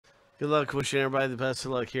Good luck. Wishing everybody the best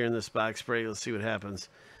of luck here in this box break. Let's see what happens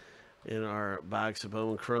in our box of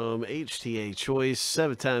Bowman Chrome HTA choice.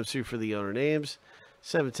 7 times through for the owner names,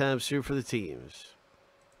 7 times through for the teams.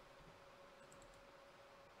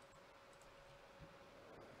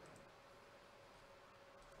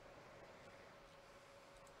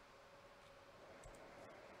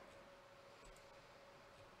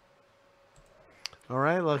 All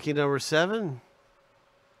right, lucky number 7.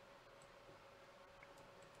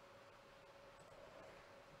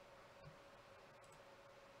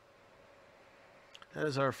 That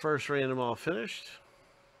is our first random all finished.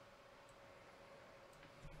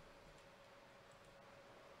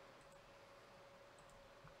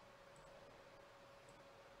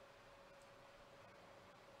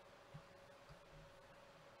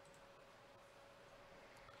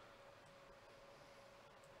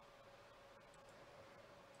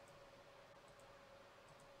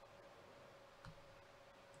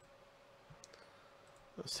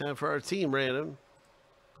 It's time for our team random.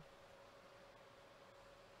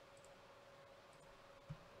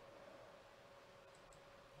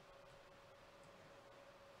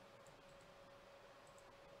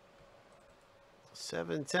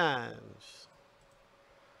 Seven times.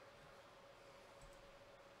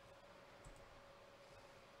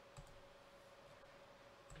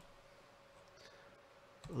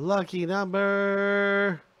 Lucky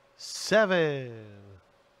number 7.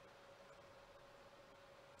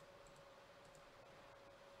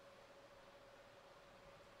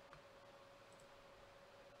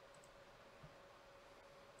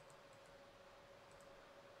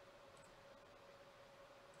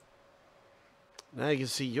 Now you can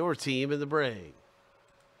see your team in the break.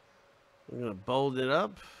 I'm going to bold it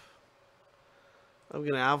up. I'm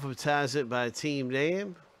going to alphabetize it by team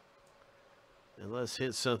name. And let's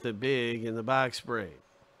hit something big in the box break.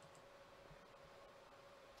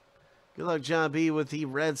 Good luck, John B, with the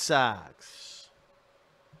Red Sox.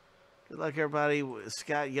 Good luck, everybody.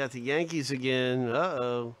 Scott, you got the Yankees again.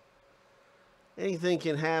 Uh-oh. Anything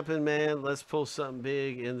can happen, man. Let's pull something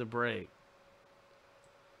big in the break.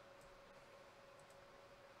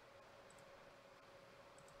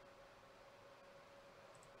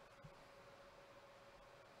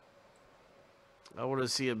 I want to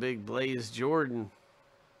see a big Blaze Jordan.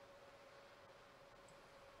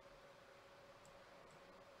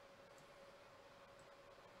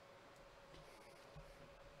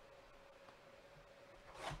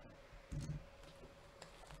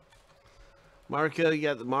 Marco, you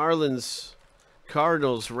got the Marlins,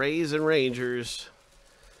 Cardinals, Rays, and Rangers.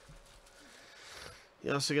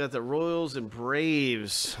 You also got the Royals and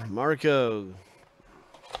Braves. Marco.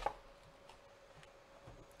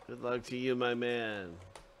 Good luck to you, my man.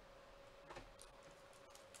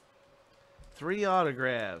 3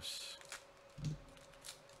 autographs.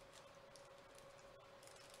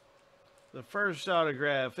 The first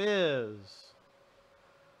autograph is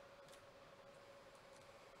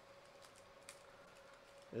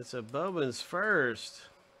it's a Bowman's first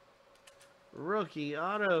rookie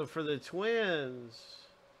auto for the Twins.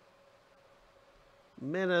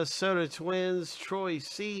 Minnesota Twins, Troy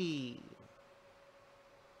C.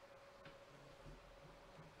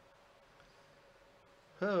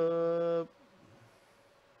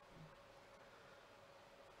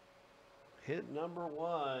 Hit number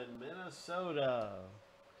 1, Minnesota.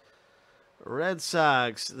 Red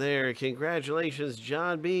Sox there. Congratulations,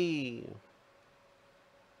 John B.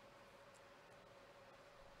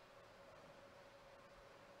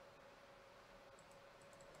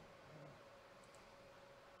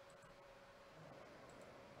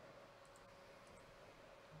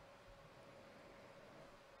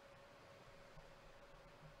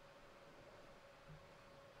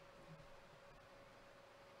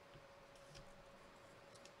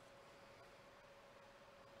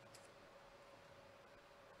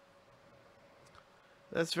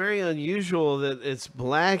 That's very unusual that it's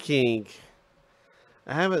black ink.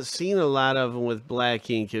 I haven't seen a lot of them with black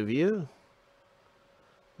ink. Have you?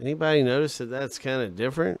 Anybody notice that that's kind of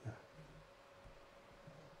different?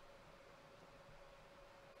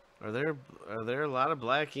 Are there a lot of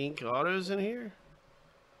black ink autos in here?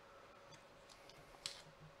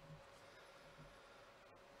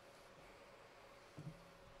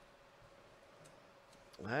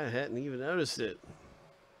 I hadn't even noticed it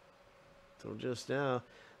till just now.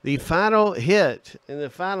 The final hit and the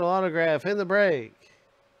final autograph in the break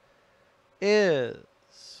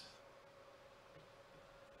is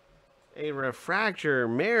a refractor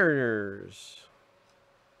Mariners.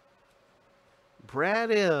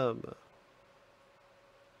 Brad M.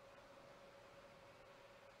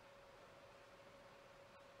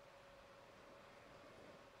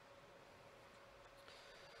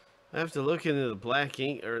 I have to look into the black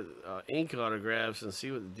ink or ink autographs and see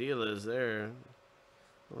what the deal is there.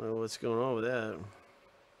 I don't know what's going on with that.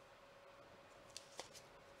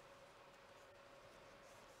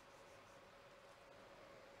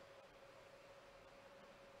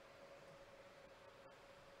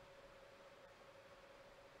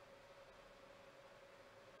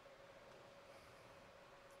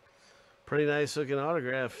 Pretty nice looking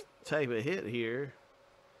autograph type of hit here.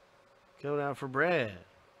 Coming out for Brad.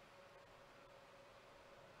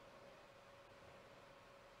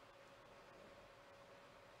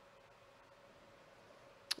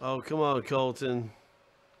 Oh, come on, Colton.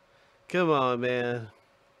 Come on, man.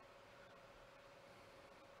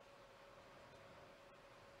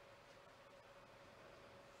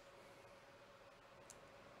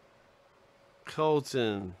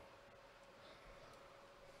 Colton.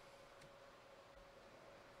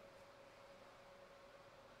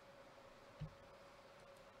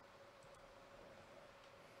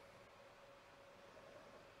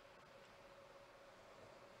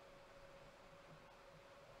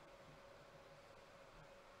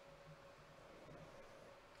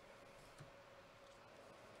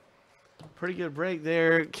 Pretty good break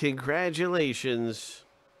there. Congratulations.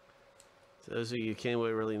 Those of you who came away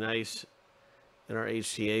really nice in our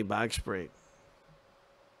HTA box break.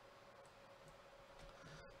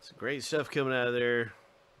 Some great stuff coming out of there.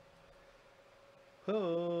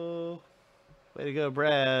 Oh, way to go,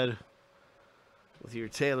 Brad, with your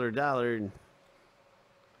Taylor Dollar.